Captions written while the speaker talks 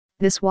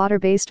This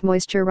water-based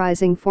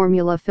moisturizing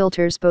formula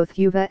filters both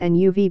UVA and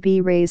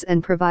UVB rays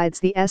and provides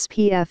the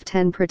SPF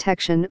 10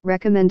 protection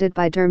recommended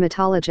by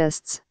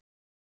dermatologists.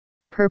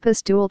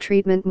 Purpose Dual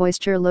Treatment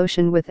Moisture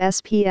Lotion with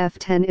SPF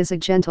 10 is a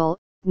gentle,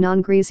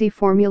 non-greasy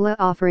formula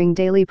offering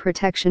daily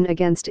protection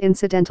against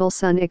incidental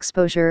sun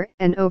exposure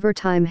and over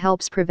time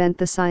helps prevent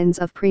the signs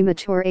of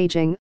premature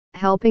aging,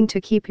 helping to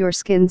keep your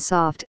skin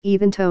soft,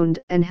 even-toned,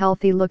 and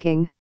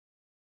healthy-looking.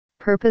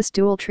 Purpose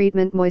Dual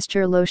Treatment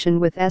Moisture Lotion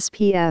with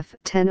SPF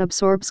 10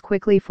 absorbs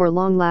quickly for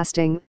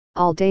long-lasting,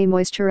 all-day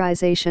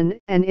moisturization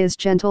and is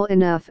gentle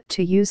enough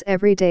to use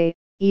every day,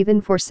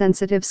 even for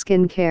sensitive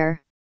skin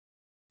care.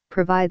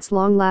 Provides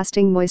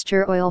long-lasting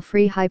moisture,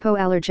 oil-free,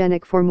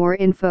 hypoallergenic. For more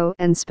info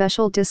and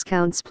special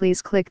discounts,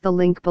 please click the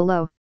link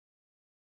below.